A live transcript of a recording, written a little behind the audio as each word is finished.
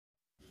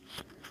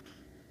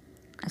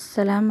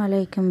அஸ்ஸலாமு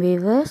அலைக்கும்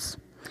வீவர்ஸ்.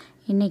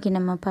 இன்றைக்கி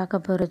நம்ம பார்க்க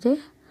போகிறது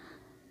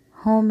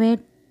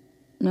ஹோம்மேட்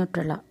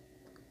நியூட்ரலா.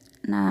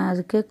 நான்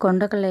அதுக்கு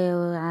கொண்டக்கடலையை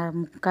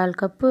 1/4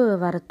 கப்பு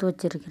வறுத்து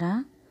வச்சுருக்கிறேன்.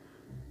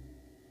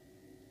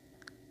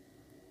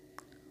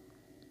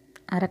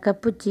 1/2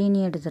 கப்பு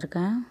சீனி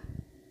எடுத்திருக்கேன்.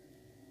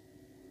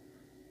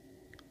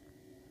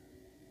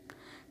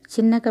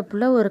 சின்ன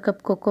கப்பில் 1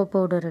 கப் கொக்கோ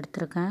பவுடர்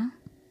எடுத்திருக்கேன்.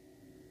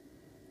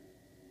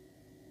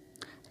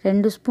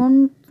 2 spoon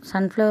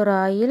sunflower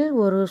oil,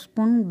 1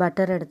 spoon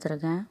butter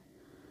எடுத்திருக்கேன்.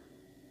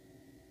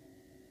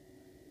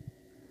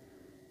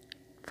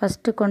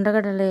 ஃபஸ்ட்டு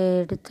கொண்டக்கடலையை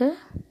எடுத்து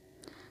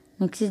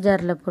மிக்ஸி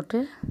ஜாரில் போட்டு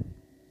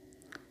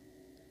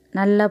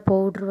நல்லா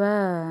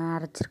பவுட்ருவாக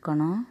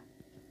அரைச்சிருக்கணும்.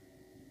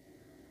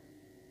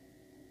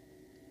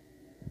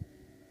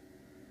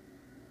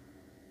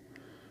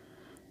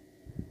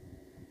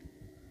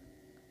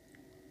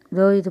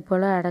 இது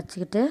போல்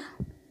அடைச்சிக்கிட்டு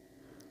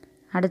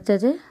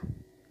அடுத்தது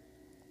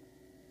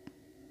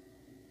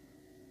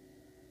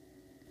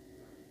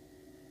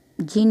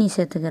ஜீனி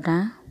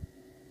சேர்த்துக்கிறேன்.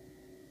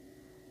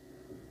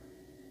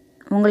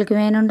 உங்களுக்கு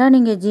வேணும்னா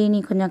நீங்கள் ஜீனி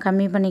கொஞ்சம்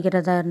கம்மி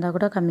பண்ணிக்கிறதா இருந்தால்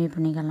கூட கம்மி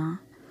பண்ணிக்கலாம்.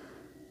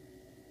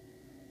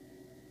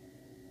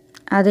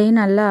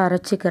 அதையும் நல்லா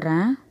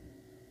அரைச்சிக்கிறேன்.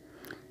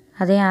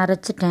 அதையும்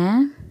அரைச்சிட்டேன்.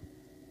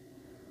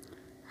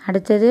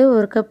 அடுத்தது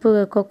 1 கப்பு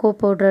கொக்கோ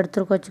பவுடர்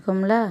எடுத்துருக்க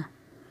வச்சுக்கோம்ல,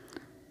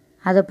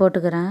 அதை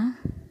போட்டுக்கிறேன்.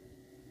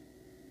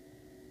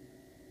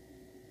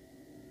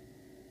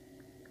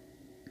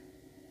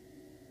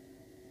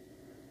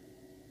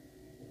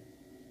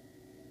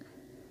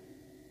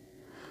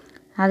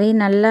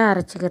 அதையும் நல்லா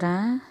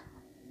அரைச்சிக்கிறேன்.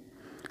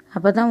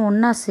 அப்போ தான்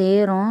ஒன்றா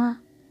சேரும்.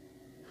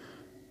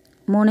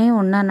 3ஐயும்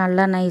ஒன்றா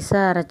நல்லா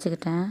நைஸாக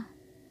அரைச்சிக்கிட்டேன்.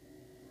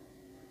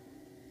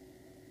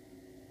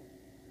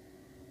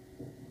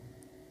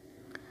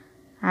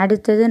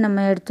 அடுத்தது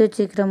நம்ம எடுத்து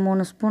வச்சுக்கிற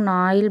 3 ஸ்பூன்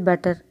ஆயில்,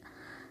 பட்டர்,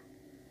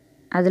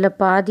 அதில்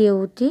பாதியை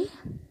ஊற்றி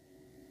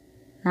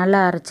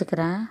நல்லா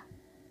அரைச்சிக்கிறேன்.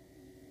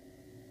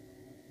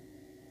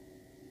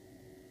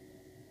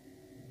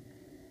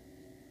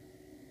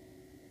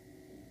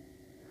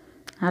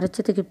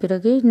 அரைச்சதுக்கு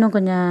பிறகு இன்னும்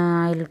கொஞ்சம்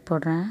ஆயில்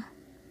போடுறேன்.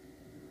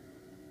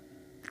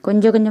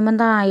 கொஞ்சம் கொஞ்சமாக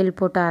தான் ஆயில்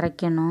போட்டு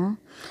அரைக்கணும்.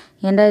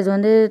 ஏன்னா இது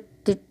வந்து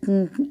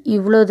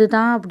இவ்வளோது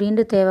தான்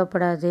அப்படின்ட்டு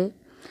தேவைப்படாது.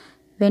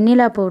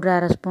 வெண்ணிலா பவுட்ரு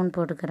 1/2 ஸ்பூன்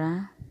போட்டுக்கிறேன்.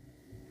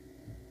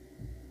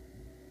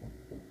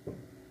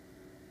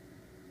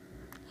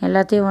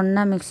 எல்லாத்தையும்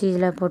ஒன்றா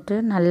மிக்ஸியில் போட்டு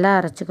நல்லா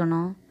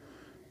அரைச்சிக்கணும்.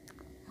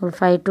 ஒரு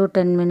 5 to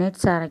 10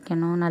 மினிட்ஸ்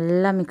அரைக்கணும்.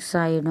 நல்லா மிக்ஸ்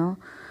ஆகிடும்.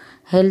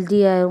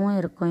 ஹெல்த்தியாகவும்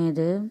இருக்கும்.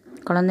 இது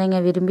குழந்தைங்க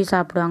விரும்பி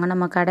சாப்பிடுவாங்க.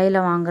 நம்ம கடையில்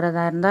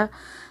வாங்குறதா இருந்தால்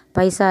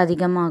பைசா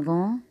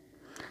அதிகமாகும்.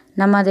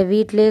 நம்ம அதை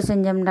வீட்டிலே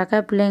செஞ்சோம்னாக்கா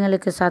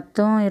பிள்ளைங்களுக்கு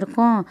சத்தும்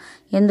இருக்கும்,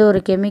 எந்த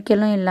ஒரு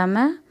கெமிக்கலும்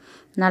இல்லாமல்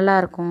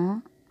நல்லாயிருக்கும்.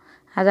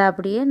 அதை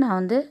அப்படியே நான்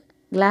வந்து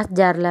கிளாஸ்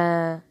ஜாரில்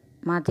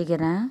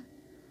மாற்றிக்கிறேன்.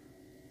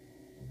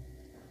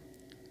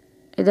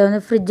 இதை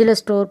வந்து ஃப்ரிட்ஜில்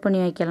ஸ்டோர்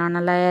பண்ணி வைக்கலாம்.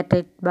 நல்லா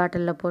ஏர்டைட்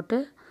பாட்டிலில் போட்டு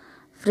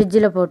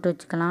ஃப்ரிட்ஜில் போட்டு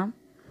வச்சுக்கலாம்.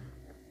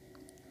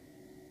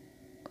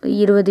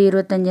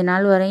 20-25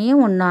 நாள்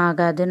வரையும் ஒன்றும்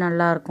ஆகாது.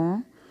 நல்லாயிருக்கும்.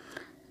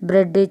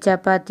 ப்ரெட்டு,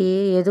 சப்பாத்தி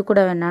எது கூட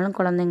வேணாலும்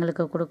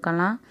குழந்தைங்களுக்கு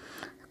கொடுக்கலாம்.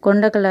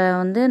 கொண்டக்கடலை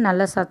வந்து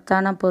நல்ல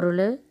சத்தான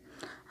பொருள்.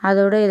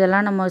 அதோடு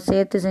இதெல்லாம் நம்ம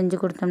சேர்த்து செஞ்சு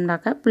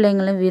கொடுத்தோம்னாக்கா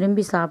பிள்ளைங்களும்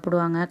விரும்பி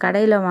சாப்பிடுவாங்க.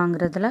 கடையில்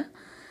வாங்குறதுல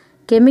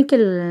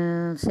கெமிக்கல்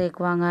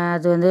சேர்க்குவாங்க.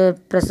 அது வந்து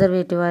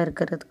ப்ரிசர்வேட்டிவாக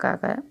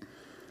இருக்கிறதுக்காக.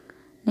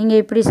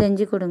 நீங்கள் இப்படி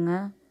செஞ்சு கொடுங்க.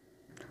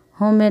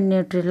 ஹோம்மேட்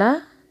நியூட்ரிலா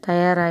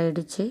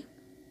தயாராகிடுச்சு.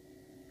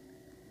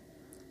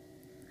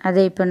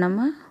 அதை இப்போ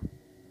நம்ம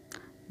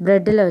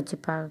ப்ரெட்டில் வச்சு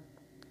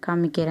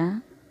காமிக்கிறேன்.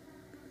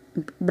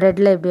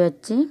 ப்ரெட்டில் இப்படி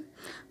வச்சு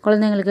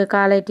குழந்தைங்களுக்கு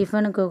காலை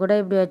டிஃபனுக்கு கூட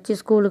இப்படி வச்சு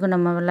ஸ்கூலுக்கு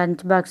நம்ம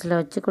லஞ்ச் பாக்ஸில்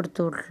வச்சு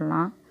கொடுத்து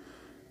விட்றலாம்.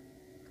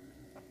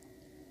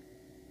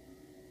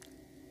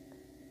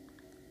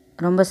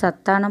 ரொம்ப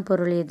சத்தான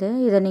பொருள் இது.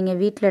 இதை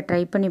நீங்கள் வீட்டில்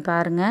ட்ரை பண்ணி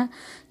பாருங்கள்.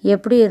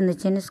 எப்படி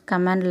இருந்துச்சுன்னு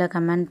கமெண்டில்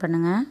கமெண்ட்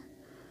பண்ணுங்கள்.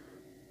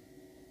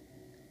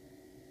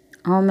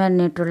 ஹோம்மேட்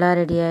நியூட்ரலா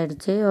ரெடி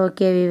ஆகிடுச்சு.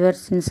 ஓகே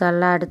வீவர்ஸ், இன்ஷா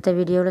அல்லாஹ் அடுத்த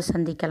வீடியோவில்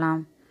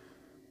சந்திக்கலாம்.